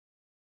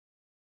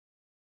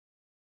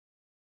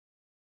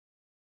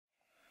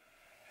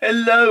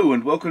Hello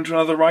and welcome to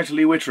another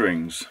Writerly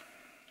Witterings.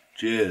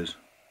 Cheers.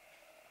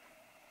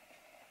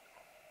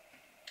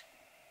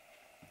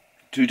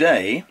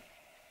 Today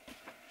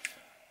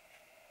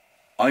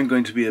I'm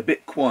going to be a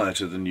bit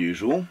quieter than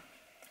usual.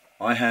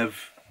 I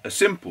have a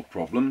simple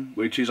problem,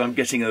 which is I'm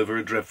getting over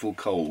a dreadful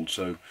cold,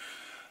 so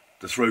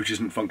the throat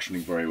isn't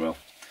functioning very well.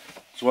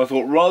 So I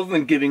thought rather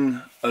than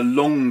giving a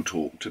long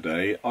talk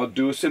today, I'd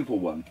do a simple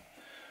one.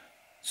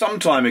 Some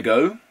time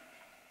ago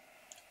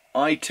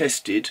I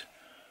tested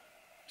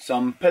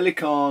some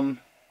Pelikan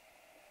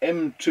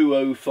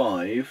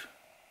M205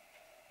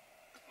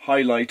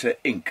 highlighter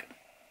ink.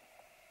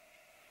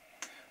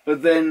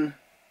 But then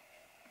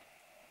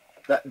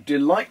that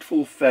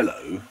delightful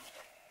fellow,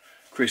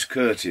 Chris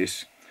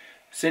Curtis,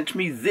 sent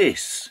me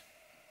this.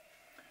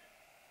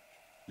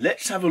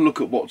 Let's have a look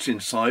at what's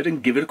inside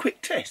and give it a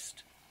quick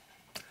test.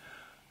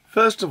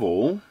 First of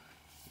all,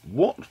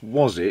 what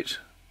was it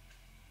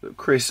that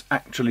Chris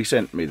actually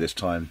sent me this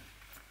time?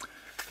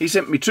 He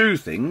sent me two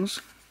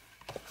things.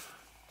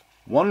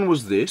 One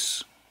was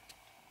this,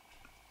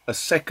 a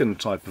second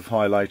type of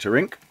highlighter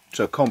ink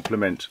to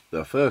complement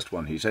the first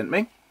one he sent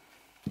me.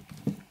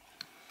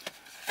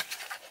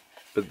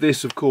 But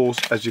this, of course,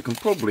 as you can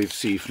probably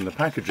see from the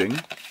packaging,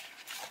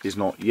 is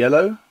not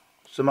yellow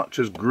so much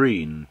as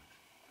green.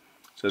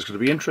 So it's going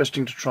to be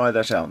interesting to try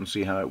that out and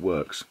see how it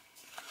works.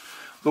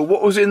 But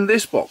what was in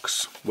this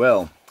box?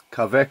 Well,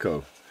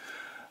 Kaweco.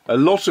 A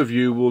lot of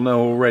you will know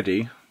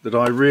already that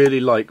I really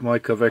like my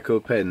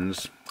Kaweco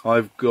pens.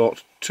 I've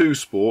got two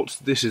sports.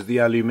 This is the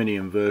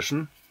aluminium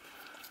version.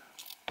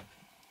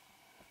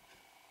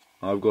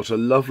 I've got a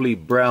lovely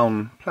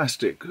brown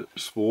plastic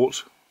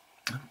sport,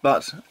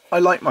 but I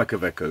like my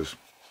Kawecos.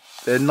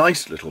 They're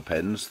nice little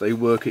pens, they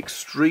work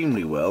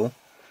extremely well,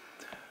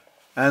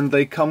 and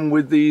they come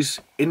with these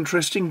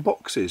interesting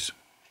boxes.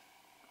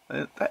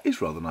 That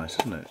is rather nice,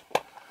 isn't it?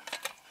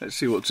 Let's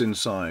see what's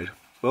inside.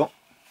 Well,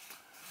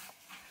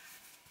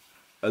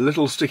 a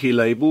little sticky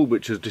label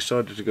which has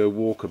decided to go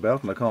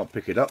walkabout and I can't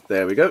pick it up.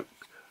 There we go.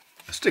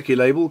 A sticky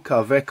label,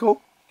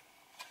 Kaweco.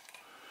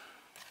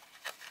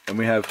 And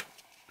we have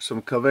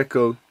some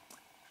Kaweco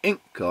ink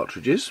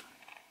cartridges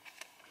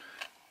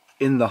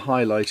in the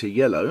highlighter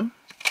yellow.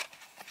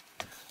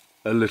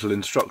 A little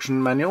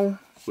instruction manual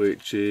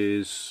which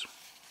is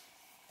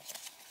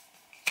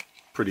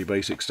pretty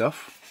basic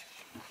stuff.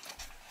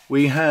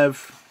 We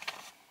have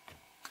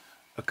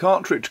a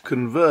cartridge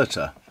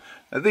converter.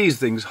 Now, these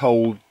things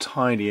hold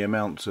tiny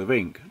amounts of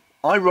ink.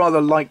 I rather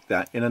like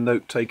that in a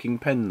note-taking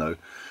pen though,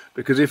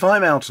 because if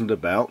I'm out and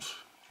about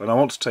and I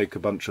want to take a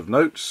bunch of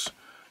notes,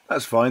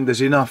 that's fine.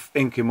 There's enough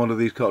ink in one of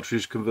these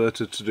cartridge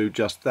converters to do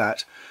just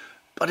that.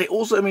 But it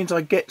also means I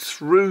get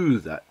through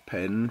that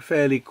pen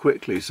fairly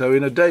quickly. So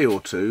in a day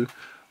or two,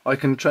 I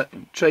can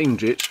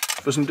change it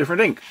for some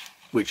different ink,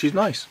 which is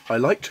nice. I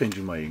like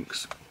changing my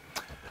inks.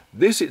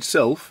 This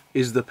itself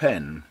is the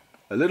pen,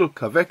 a little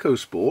Kaweco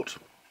Sport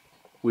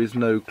with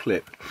no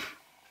clip.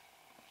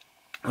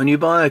 When you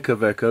buy a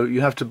Kaweco,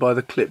 you have to buy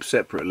the clip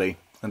separately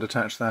and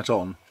attach that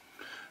on.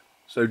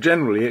 So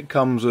generally it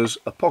comes as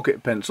a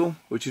pocket pencil,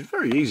 which is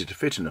very easy to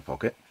fit in a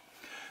pocket.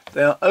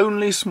 They are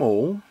only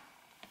small.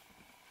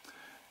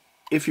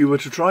 If you were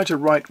to try to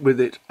write with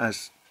it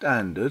as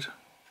standard,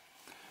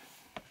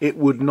 it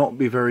would not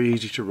be very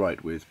easy to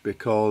write with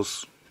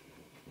because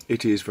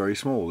it is very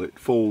small. It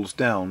falls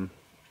down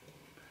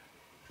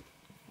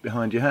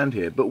behind your hand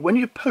here. But when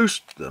you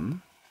post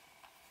them,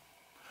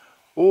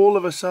 all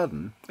of a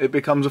sudden it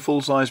becomes a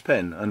full-size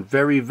pen and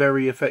very,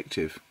 very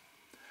effective.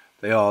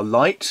 They are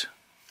light,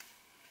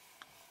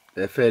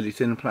 they're fairly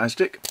thin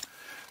plastic,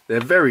 they're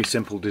very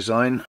simple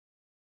design.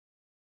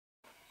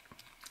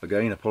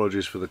 Again,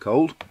 apologies for the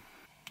cold.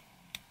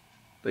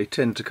 They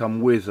tend to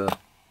come with a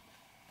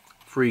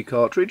free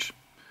cartridge.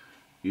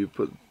 You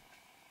put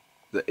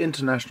the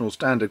International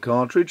Standard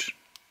cartridge,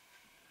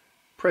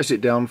 press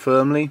it down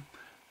firmly,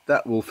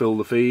 that will fill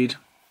the feed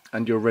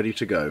and you're ready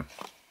to go.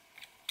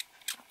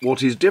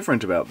 What is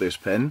different about this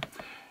pen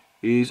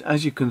is,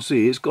 as you can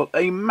see, it's got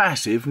a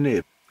massive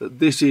nib.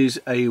 This is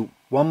a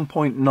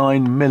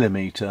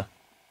 1.9mm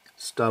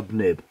stub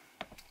nib.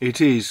 It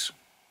is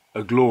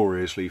a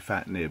gloriously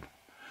fat nib.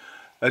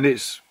 And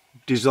it's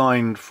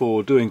designed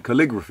for doing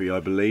calligraphy, I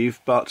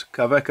believe, but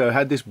Kaweco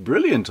had this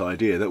brilliant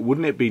idea that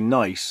wouldn't it be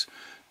nice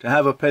to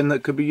have a pen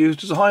that could be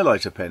used as a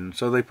highlighter pen,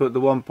 so they put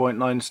the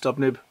 1.9 stub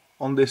nib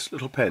on this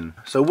little pen.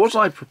 So what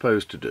I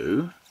propose to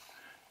do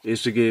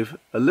is to give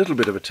a little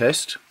bit of a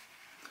test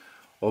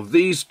of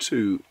these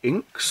two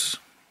inks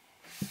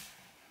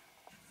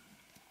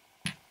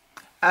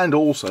and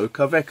also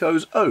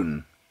Kaweco's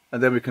own,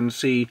 and then we can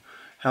see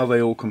how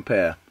they all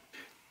compare.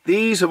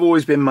 These have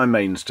always been my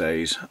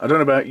mainstays. I don't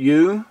know about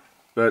you,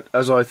 but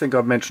as I think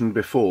I've mentioned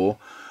before,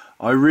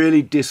 I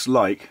really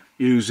dislike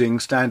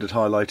using standard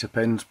highlighter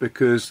pens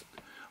because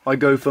I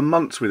go for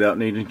months without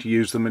needing to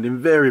use them, and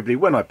invariably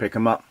when I pick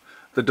them up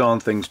the darn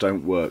things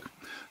don't work.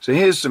 So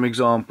here's some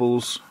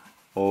examples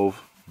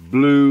of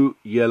blue,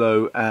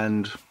 yellow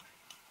and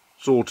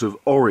sort of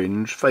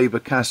orange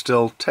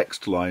Faber-Castell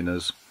text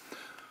liners.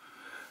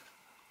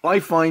 I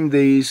find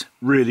these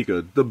really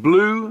good. The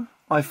blue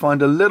I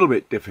find a little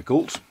bit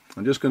difficult.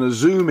 I'm just going to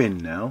zoom in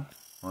now.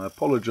 I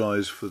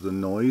apologise for the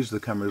noise the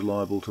camera is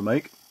liable to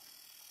make.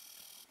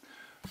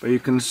 But you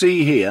can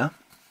see here,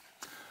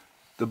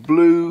 the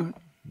blue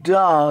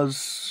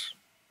does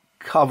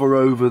cover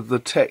over the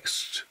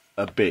text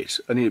a bit,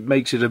 and it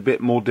makes it a bit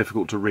more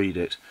difficult to read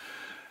it.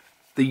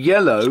 The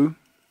yellow,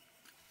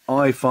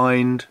 I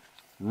find,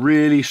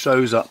 really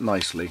shows up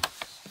nicely.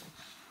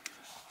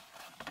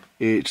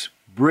 It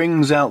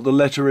brings out the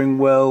lettering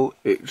well,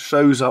 it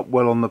shows up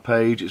well on the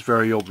page, it's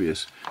very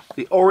obvious.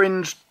 The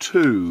orange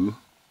too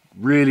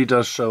really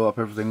does show up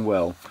everything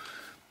well.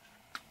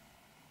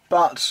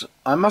 But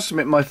I must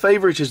admit my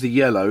favourite is the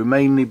yellow,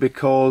 mainly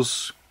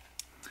because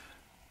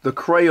the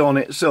crayon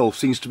itself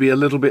seems to be a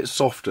little bit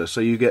softer,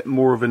 so you get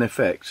more of an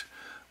effect.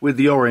 With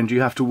the orange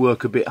you have to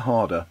work a bit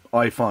harder,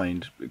 I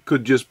find. It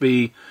could just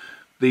be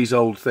these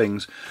old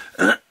things.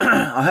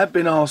 I have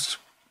been asked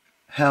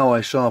how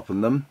I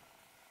sharpen them.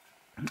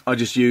 I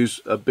just use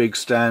a big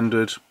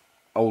standard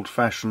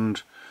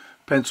old-fashioned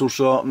pencil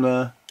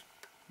sharpener.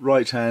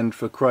 Right hand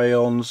for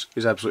crayons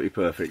is absolutely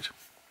perfect.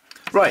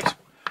 Right,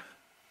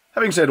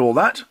 having said all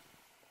that,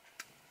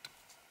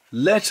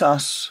 let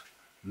us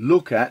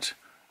look at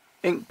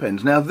ink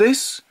pens. Now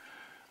this,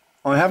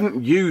 I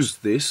haven't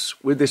used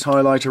this with this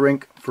highlighter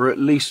ink for at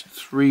least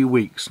 3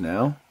 weeks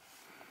now,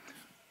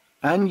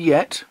 and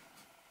yet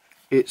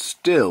it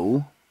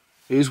still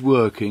is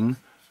working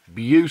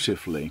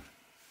beautifully.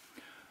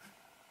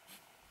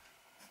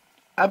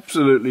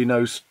 Absolutely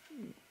no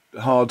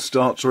hard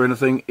starts or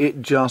anything,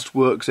 it just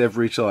works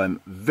every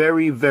time.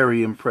 Very,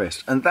 very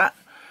impressed. And that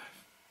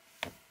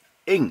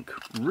ink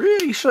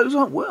really shows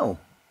up well.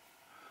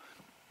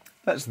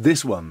 That's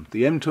this one,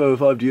 the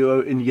M205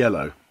 Duo in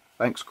yellow.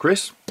 Thanks,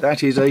 Chris.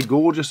 That is a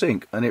gorgeous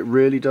ink, and it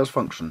really does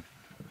function.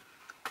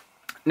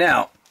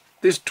 Now,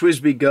 this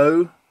TWSBI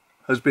Go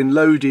has been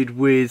loaded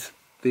with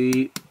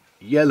the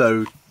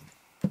yellow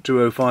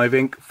 205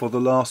 ink for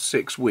the last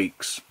 6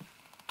 weeks.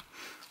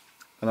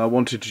 And I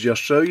wanted to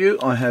just show you,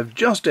 I have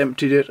just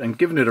emptied it and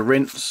given it a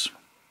rinse,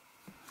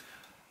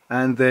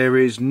 and there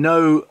is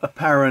no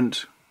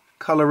apparent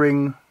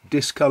colouring,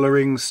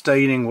 discolouring,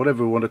 staining,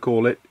 whatever we want to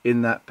call it,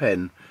 in that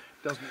pen.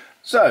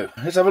 So,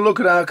 let's have a look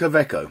at our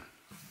Kaweco.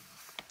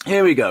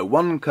 Here we go,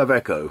 one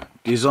Kaweco,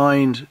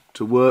 designed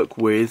to work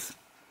with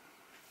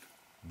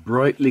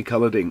brightly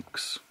coloured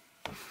inks.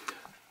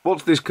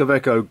 What's this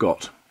Kaweco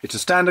got? It's a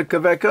standard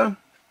Kaweco,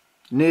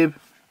 nib,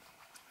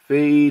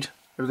 feed,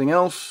 everything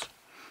else.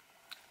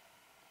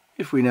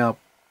 If we now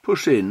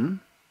push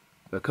in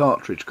the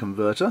cartridge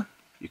converter,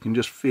 you can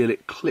just feel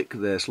it click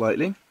there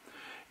slightly.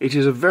 It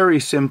is a very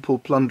simple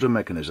plunger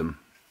mechanism.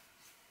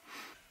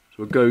 So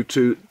we'll go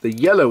to the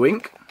yellow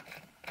ink,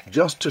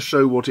 just to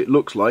show what it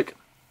looks like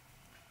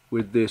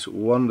with this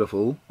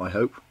wonderful, I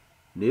hope,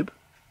 nib.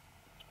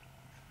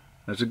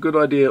 It's a good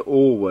idea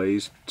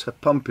always to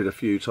pump it a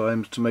few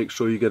times to make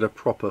sure you get a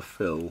proper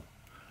fill.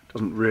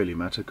 Doesn't really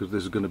matter because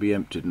this is going to be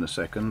emptied in a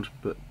second,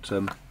 but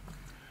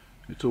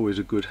it's always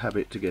a good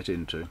habit to get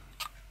into.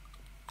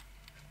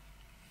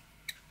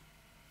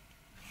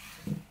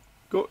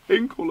 Got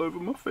ink all over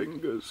my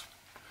fingers.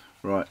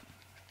 Right,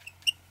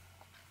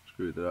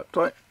 screw that up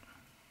tight.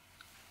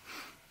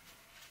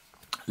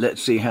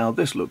 Let's see how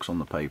this looks on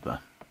the paper.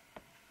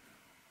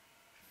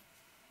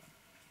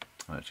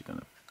 I'm actually going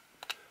to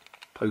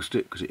post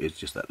it because it is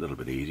just that little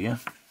bit easier.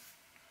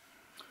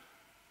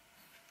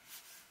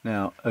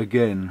 Now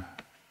again,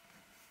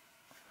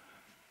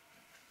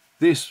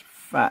 this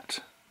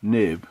fat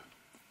nib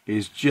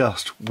is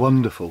just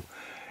wonderful.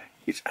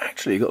 It's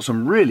actually got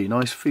some really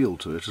nice feel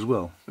to it as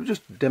well. I'll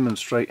just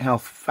demonstrate how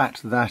fat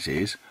that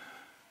is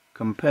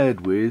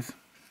compared with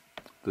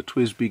the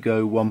TWSBI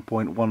Go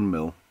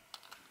 1.1mm.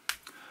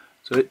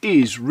 So it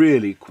is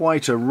really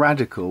quite a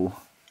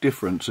radical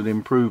difference and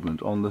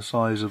improvement on the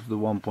size of the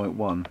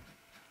 1.1.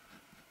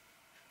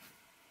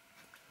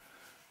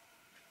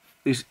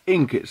 This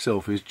ink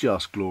itself is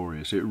just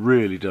glorious. It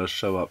really does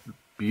show up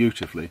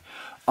beautifully.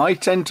 I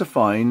tend to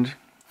find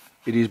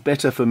it is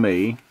better for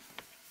me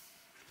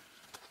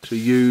to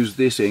use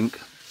this ink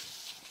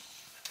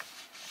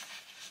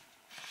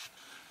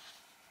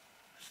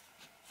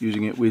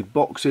using it with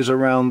boxes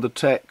around the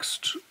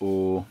text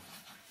or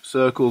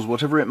circles,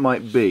 whatever it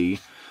might be.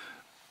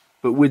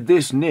 But with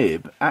this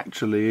nib,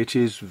 actually it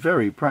is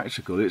very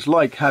practical. It's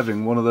like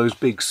having one of those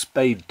big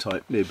spade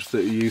type nibs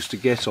that you used to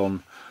get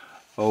on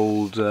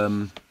old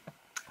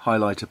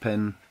highlighter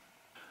pen.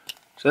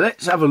 So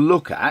let's have a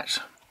look at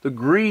the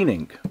green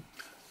ink.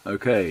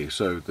 Okay,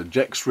 so the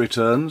Jex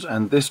returns,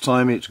 and this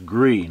time it's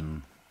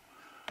green.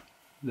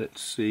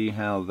 Let's see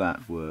how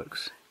that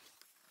works.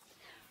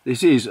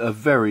 This is a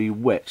very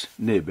wet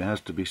nib, it has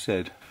to be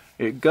said.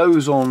 It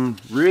goes on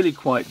really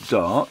quite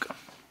dark,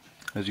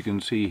 as you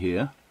can see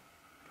here.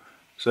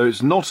 So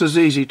it's not as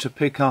easy to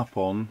pick up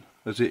on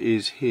as it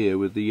is here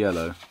with the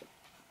yellow.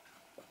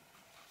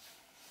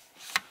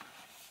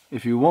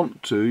 If you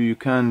want to, you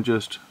can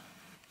just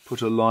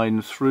put a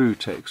line through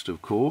text,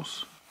 of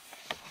course.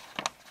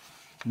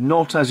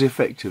 not as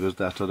effective as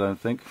that, I don't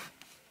think.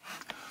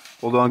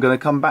 Although I'm going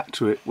to come back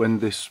to it when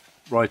this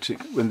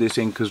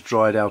ink has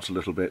dried out a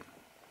little bit.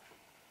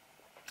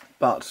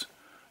 But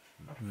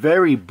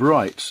very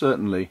bright,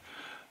 certainly.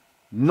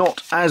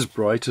 Not as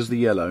bright as the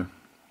yellow.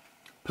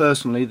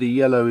 Personally, the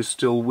yellow is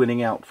still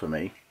winning out for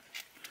me.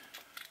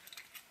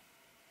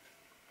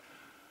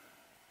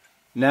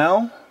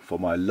 Now, for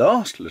my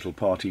last little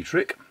party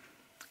trick,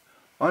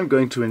 I'm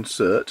going to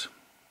insert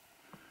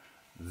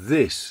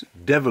this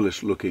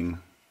devilish looking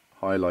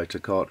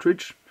highlighter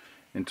cartridge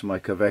into my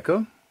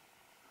Kaweco.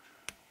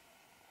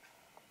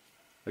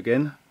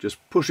 Again, just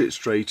push it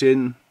straight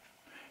in.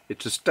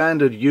 It's a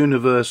standard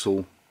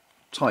universal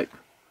type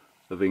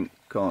of ink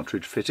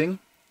cartridge fitting.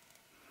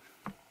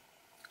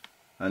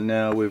 And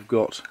now we've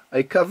got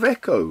a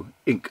Kaweco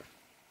ink.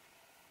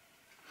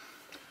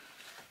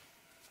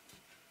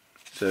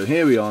 So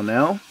here we are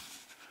now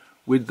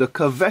with the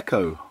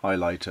Kaweco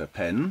highlighter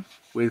pen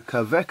with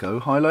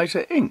Kaweco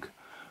highlighter ink.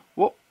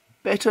 What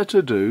better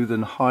to do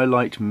than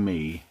highlight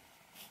me?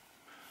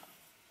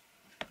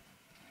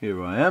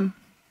 Here I am.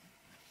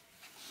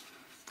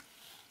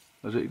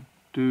 Does it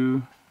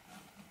do...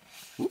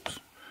 Whoops.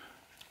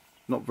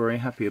 Not very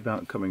happy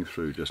about coming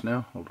through just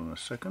now. Hold on a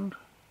second.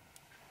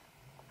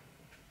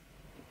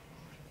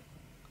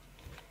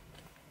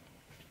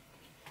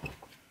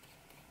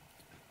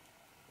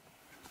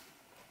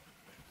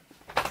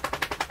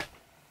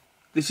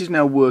 This is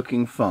now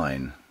working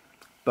fine,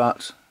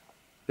 but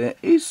there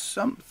is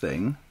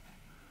something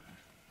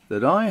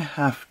that I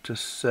have to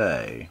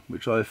say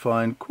which I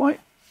find quite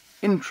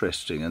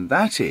interesting, and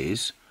that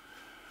is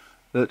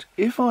that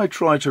if I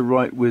try to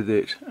write with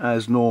it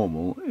as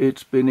normal,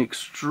 it's been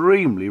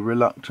extremely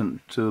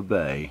reluctant to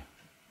obey.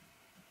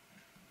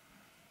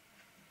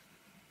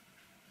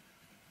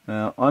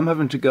 Now, I'm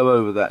having to go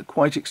over that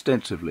quite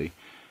extensively.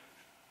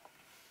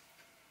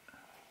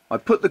 I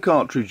put the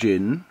cartridge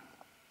in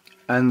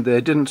and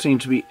there didn't seem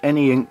to be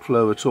any ink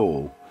flow at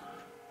all.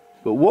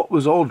 But what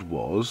was odd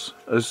was,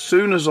 as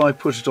soon as I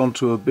put it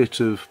onto a bit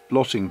of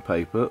blotting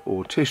paper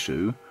or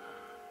tissue,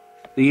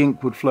 the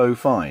ink would flow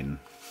fine.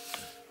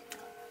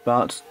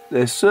 But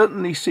there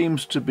certainly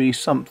seems to be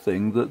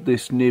something that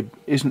this nib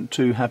isn't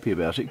too happy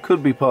about. It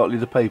could be partly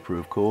the paper,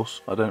 of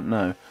course, I don't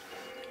know.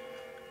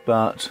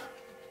 But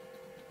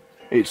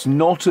it's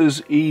not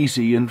as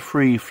easy and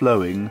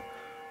free-flowing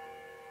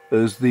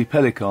as the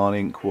Pelikan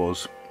ink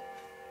was.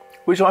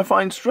 Which I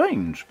find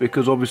strange,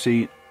 because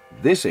obviously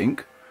this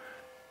ink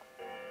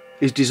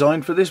is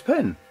designed for this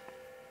pen.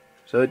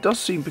 So it does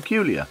seem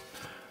peculiar.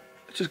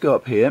 Let's just go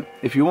up here.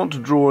 If you want to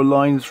draw a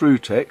line through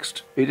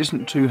text, it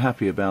isn't too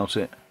happy about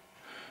it.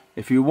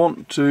 If you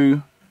want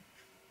to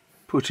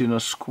put in a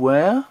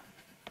square,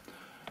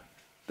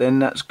 then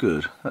that's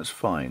good, that's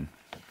fine.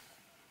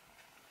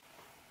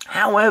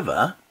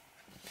 However,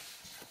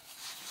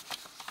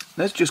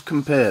 let's just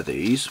compare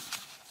these.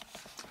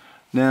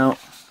 Now,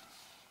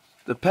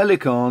 the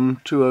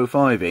Pelikan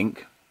 205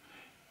 ink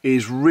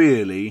is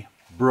really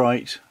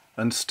bright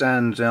and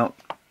stands out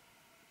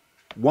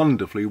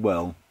wonderfully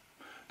well.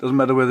 Doesn't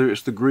matter whether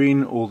it's the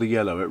green or the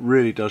yellow, it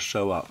really does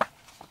show up.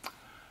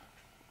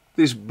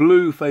 This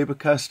blue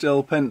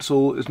Faber-Castell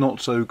pencil is not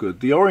so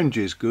good. The orange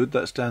is good,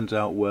 that stands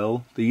out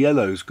well. The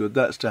yellow's good,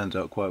 that stands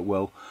out quite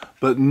well.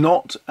 But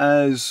not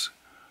as,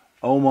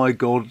 oh my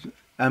god,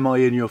 am I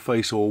in your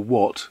face or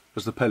what,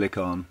 as the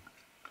Pelikan.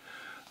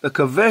 The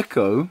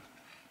Kaweco,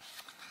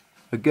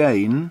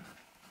 again,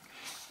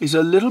 is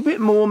a little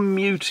bit more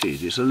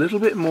muted. It's a little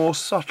bit more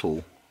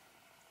subtle.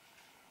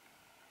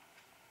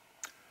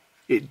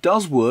 It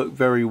does work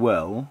very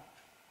well,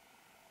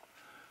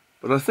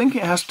 but I think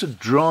it has to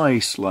dry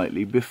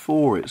slightly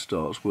before it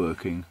starts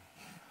working.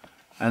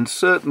 And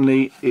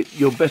certainly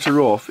you're better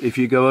off if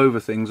you go over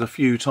things a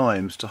few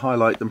times to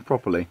highlight them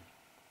properly.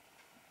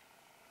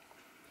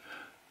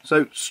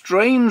 So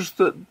strange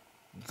that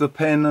the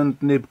pen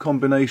and nib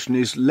combination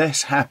is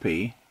less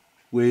happy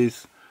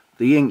with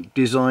the ink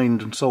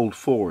designed and sold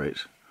for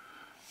it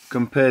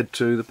compared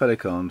to the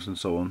Pelikans and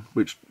so on,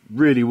 which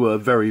really were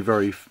very,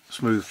 very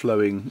smooth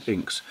flowing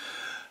inks.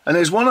 And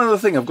there's one other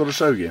thing I've got to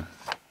show you,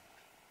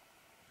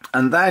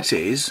 and that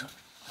is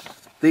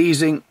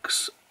these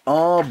inks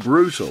are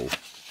brutal.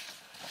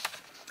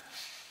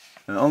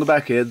 And on the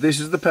back here, this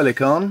is the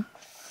Pelikan,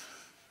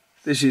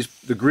 this is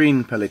the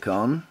green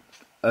Pelikan,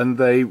 and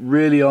they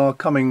really are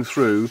coming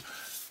through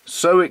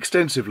so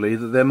extensively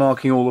that they're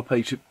marking all the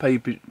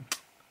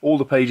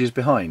pages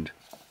behind.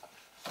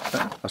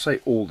 I say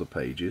all the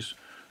pages,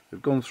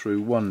 they've gone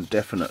through one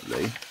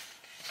definitely,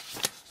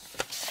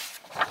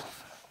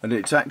 and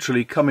it's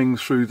actually coming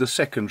through the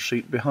second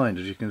sheet behind.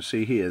 As you can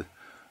see here,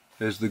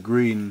 there's the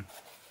green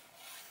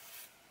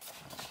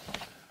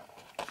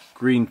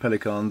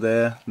Pelikan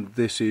there,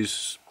 this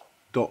is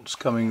dots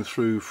coming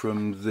through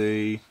from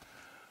the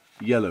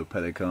yellow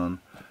Pelikan.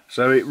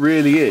 So it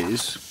really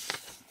is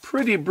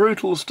pretty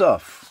brutal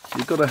stuff.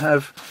 You've got to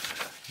have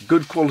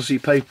good quality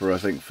paper, I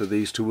think, for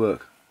these to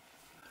work.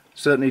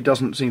 Certainly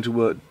doesn't seem to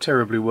work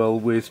terribly well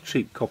with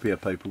cheap copier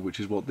paper, which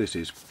is what this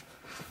is.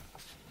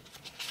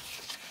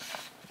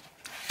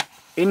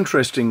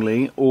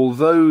 Interestingly,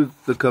 although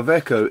the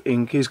Kaweco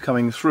ink is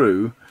coming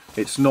through,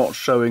 it's not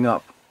showing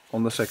up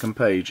on the second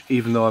page,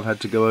 even though I've had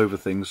to go over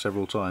things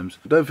several times.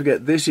 Don't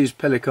forget, this is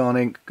Pelikan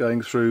ink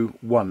going through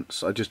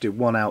once. I just did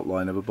one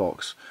outline of a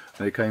box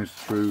and it came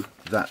through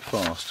that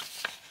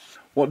fast.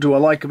 What do I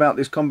like about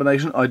this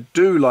combination? I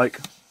do like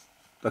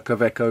the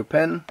Kaweco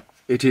pen.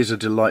 It is a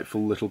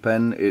delightful little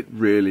pen. It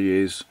really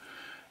is.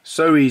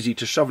 So easy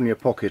to shove in your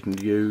pocket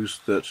and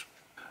use. That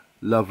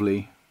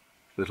lovely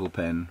little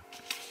pen.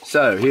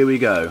 So here we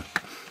go.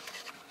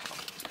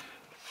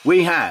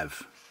 We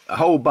have a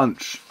whole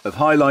bunch of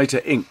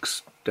highlighter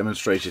inks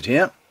demonstrated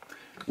here.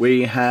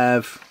 We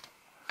have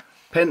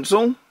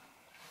pencil.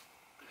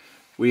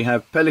 We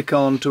have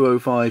Pelikan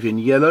 205 in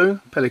yellow,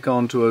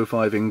 Pelikan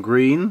 205 in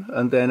green,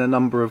 and then a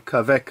number of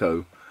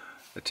Kaweco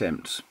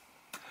attempts.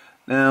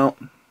 Now,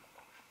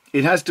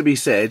 it has to be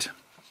said,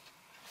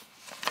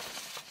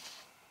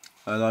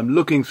 and I'm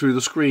looking through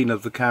the screen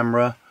of the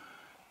camera,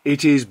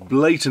 it is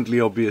blatantly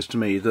obvious to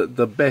me that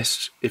the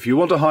best, if you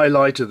want a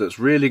highlighter that's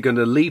really going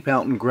to leap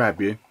out and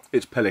grab you,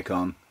 it's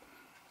Pelikan.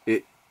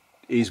 It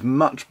is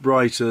much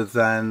brighter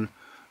than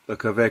the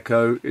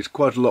Kaweco. It's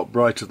quite a lot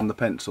brighter than the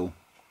pencil.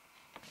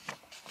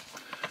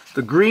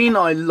 The green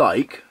I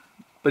like,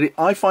 but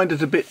I find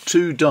it a bit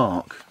too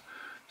dark.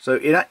 So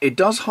it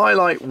does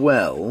highlight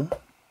well,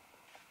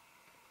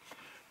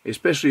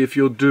 especially if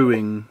you're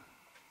doing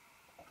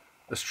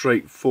a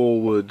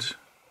straightforward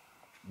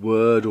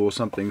word or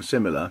something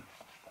similar.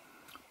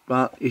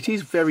 But it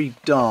is very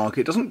dark.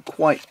 It doesn't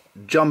quite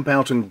jump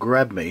out and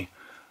grab me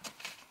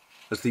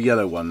as the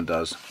yellow one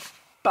does.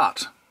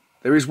 But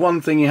there is one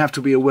thing you have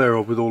to be aware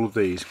of with all of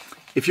these.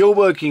 If you're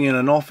working in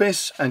an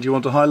office and you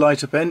want a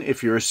highlighter pen,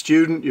 if you're a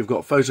student, you've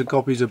got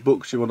photocopies of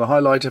books, you want a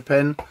highlighter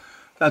pen,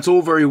 that's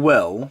all very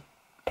well,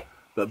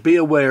 but be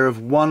aware of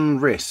one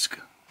risk,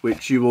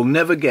 which you will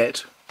never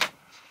get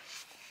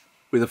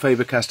with a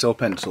Faber-Castell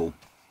pencil.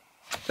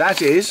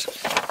 That is,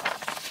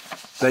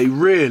 they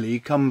really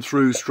come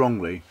through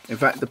strongly. In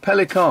fact, the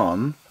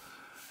Pelikan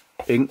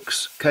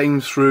inks came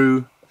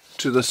through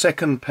to the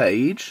second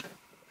page,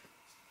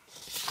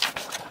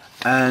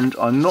 and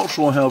I'm not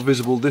sure how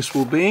visible this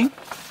will be,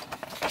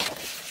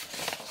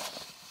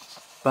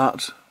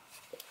 but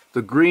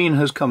the green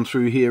has come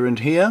through here and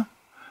here.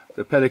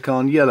 The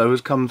Pelikan yellow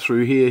has come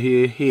through here,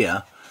 here,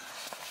 here.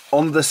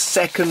 On the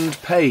second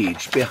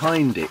page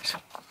behind it.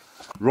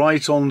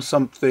 Right on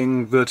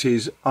something that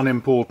is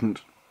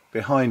unimportant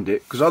behind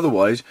it, because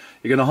otherwise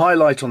you're going to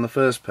highlight on the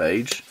first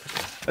page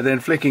and then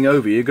flicking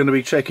over you're going to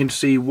be checking to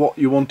see what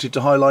you wanted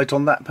to highlight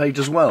on that page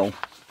as well.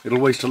 It'll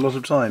waste a lot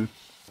of time.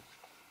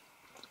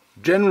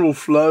 General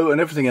flow and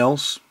everything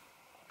else,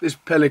 this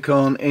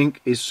Pelikan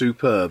ink is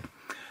superb.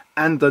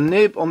 And the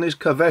nib on this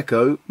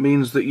Kaweco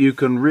means that you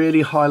can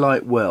really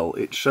highlight well.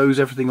 It shows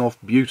everything off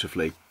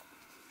beautifully.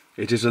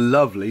 It is a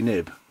lovely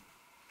nib.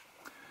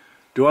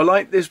 Do I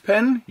like this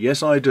pen?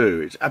 Yes, I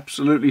do. It's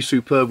absolutely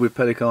superb with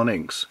Pelikan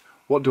inks.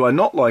 What do I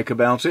not like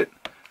about it?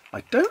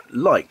 I don't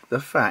like the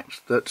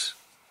fact that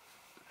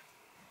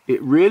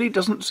it really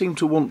doesn't seem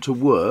to want to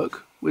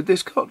work with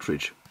this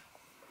cartridge.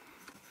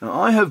 Now,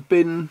 I have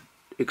been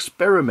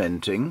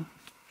experimenting.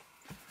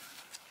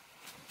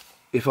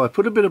 If I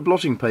put a bit of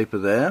blotting paper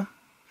there,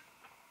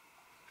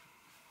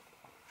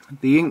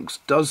 the inks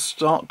does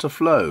start to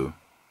flow.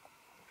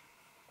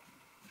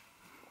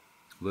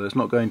 Although it's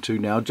not going to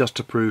now, just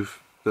to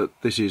prove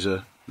that this is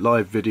a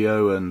live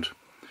video and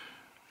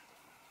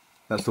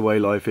that's the way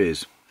life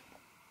is.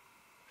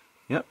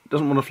 Yep,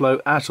 doesn't want to flow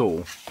at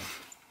all.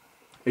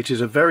 It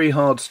is a very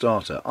hard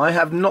starter. I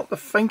have not the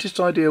faintest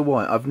idea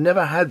why. I've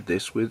never had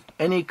this with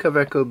any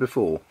Kaweco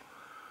before.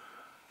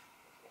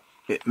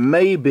 It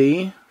may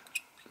be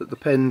that the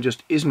pen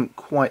just isn't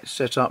quite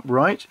set up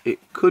right. It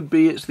could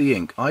be it's the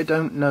ink. I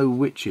don't know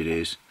which it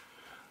is.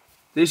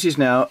 This is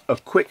now a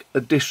quick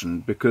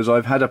addition because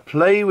I've had a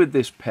play with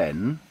this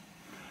pen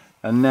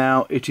and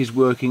now it is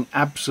working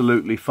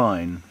absolutely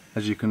fine,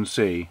 as you can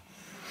see.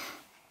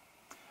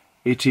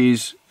 It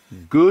is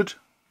good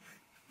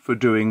for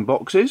doing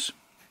boxes,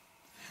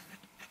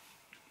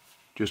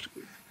 just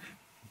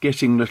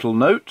getting little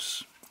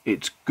notes.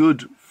 It's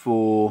good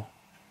for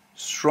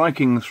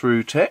striking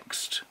through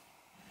text.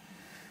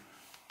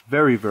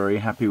 Very, very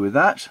happy with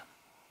that.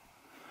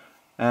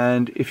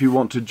 And if you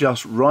want to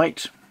just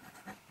write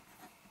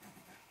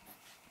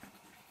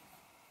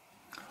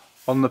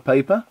on the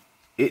paper,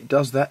 it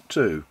does that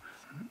too.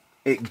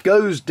 It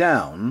goes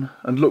down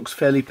and looks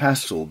fairly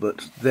pastel,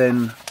 but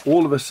then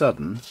all of a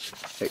sudden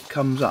it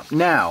comes up.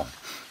 Now,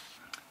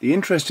 the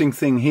interesting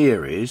thing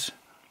here is,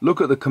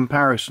 look at the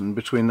comparison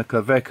between the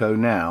Kaweco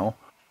now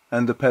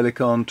and the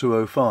Pelikan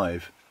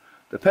 205.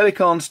 The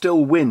Pelikan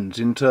still wins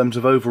in terms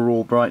of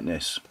overall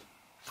brightness.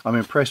 I'm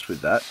impressed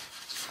with that.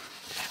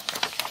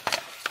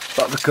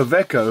 But the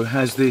Kaweco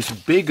has this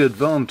big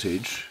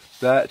advantage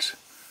that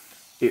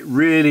it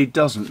really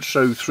doesn't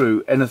show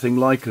through anything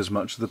like as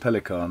much as the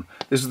Pelikan.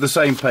 This is the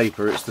same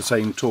paper, it's the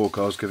same talk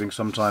I was giving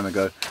some time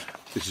ago.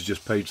 This is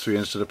just page 3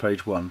 instead of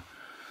page 1.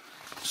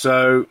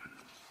 So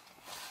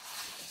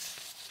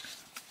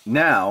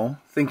Now,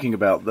 thinking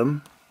about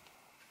them,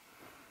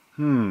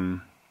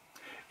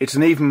 it's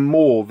an even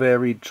more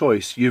varied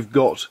choice. You've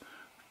got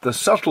the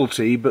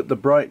subtlety but the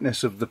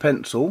brightness of the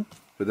pencil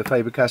with the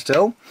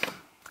Faber-Castell.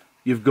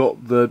 You've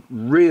got the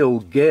real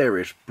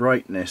garish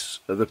brightness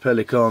of the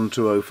Pelikan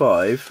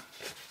 205,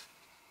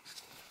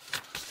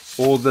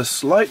 or the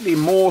slightly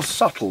more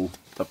subtle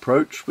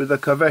approach with the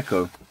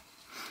Kaweco,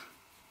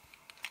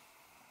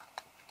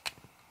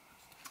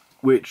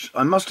 which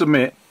I must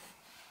admit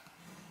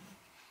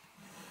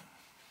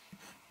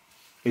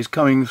is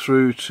coming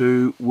through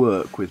to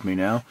work with me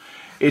now.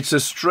 It's a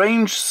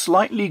strange,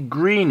 slightly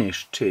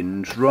greenish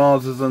tinge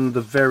rather than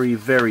the very,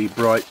 very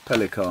bright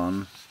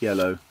Pelikan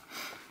yellow,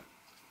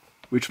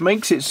 which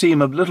makes it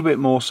seem a little bit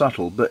more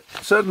subtle, but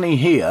certainly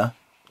here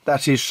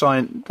that is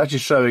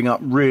showing up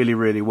really,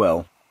 really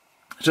well.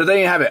 So there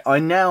you have it. I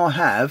now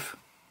have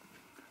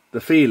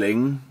the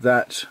feeling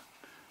that,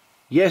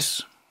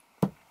 yes,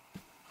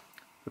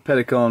 the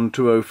Pelikan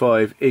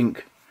 205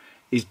 ink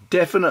is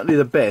definitely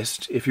the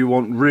best if you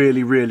want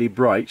really, really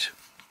bright.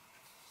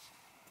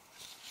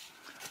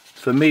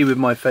 For me, with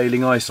my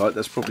failing eyesight,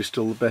 that's probably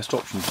still the best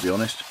option, to be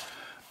honest.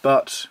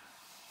 But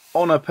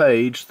on a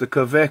page, the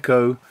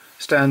Kaweco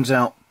stands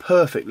out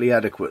perfectly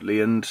adequately,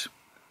 and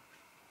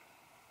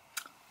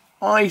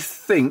I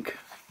think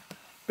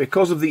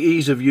because of the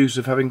ease of use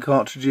of having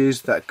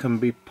cartridges that can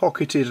be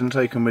pocketed and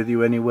taken with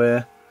you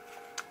anywhere,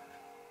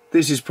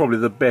 this is probably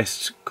the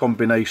best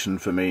combination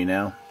for me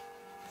now.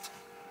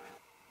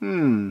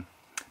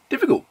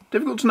 Difficult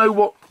to know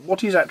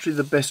what is actually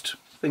the best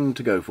thing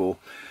to go for.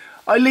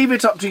 I leave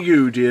it up to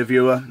you, dear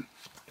viewer.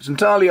 It's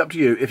entirely up to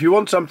you. If you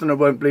want something that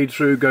won't bleed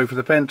through, go for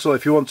the pencil.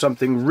 If you want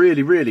something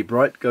really, really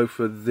bright, go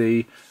for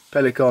the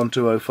Pelikan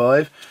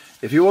 205.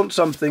 If you want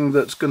something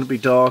that's going to be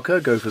darker,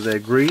 go for their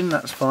green,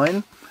 that's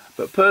fine.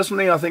 But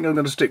personally, I think I'm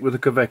going to stick with the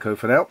Kaweco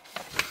for now.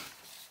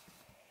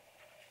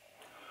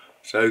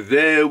 So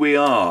there we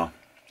are.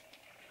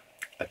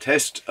 A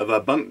test of a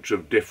bunch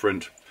of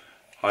different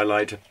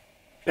highlighter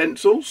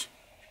pencils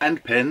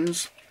and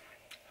pens.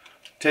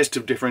 Test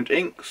of different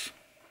inks.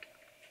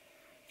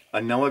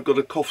 And now I've got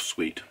a cough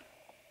suite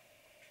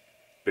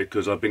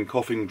because I've been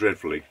coughing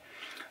dreadfully.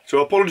 So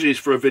apologies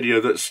for a video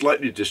that's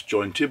slightly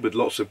disjointed with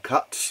lots of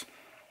cuts.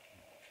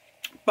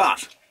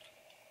 But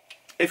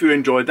if you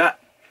enjoyed that,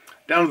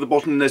 down at the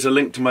bottom there's a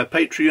link to my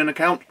Patreon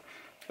account,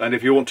 and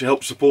if you want to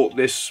help support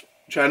this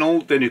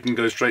channel then you can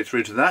go straight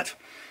through to that.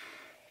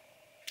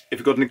 If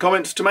you've got any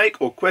comments to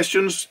make or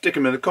questions, stick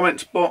them in the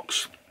comments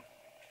box.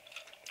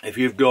 If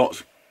you've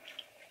got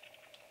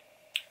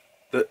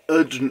the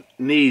urgent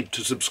need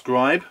to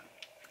subscribe,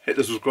 hit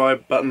the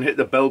subscribe button, hit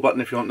the bell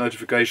button if you want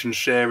notifications,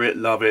 share it,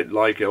 love it,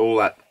 like it, all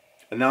that.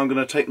 And now I'm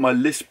going to take my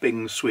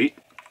lisping suite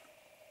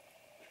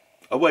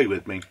away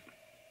with me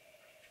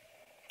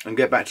and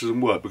get back to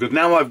some work, because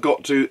now I've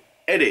got to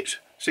edit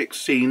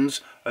 6 scenes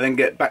and then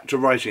get back to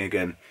writing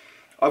again.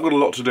 I've got a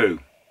lot to do.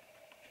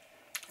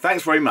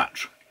 Thanks very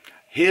much.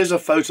 Here's a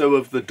photo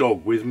of the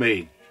dog with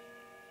me.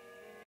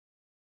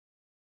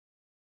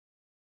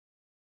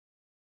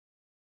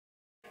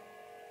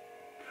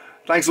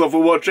 Thanks a lot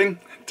for watching.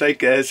 Take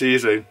care. See you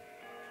soon.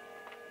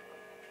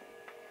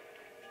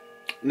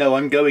 No,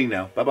 I'm going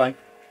now. Bye-bye.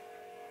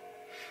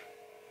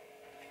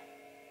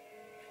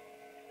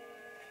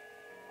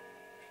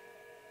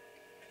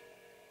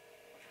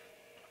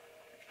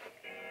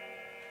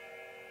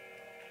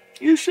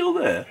 You still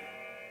there?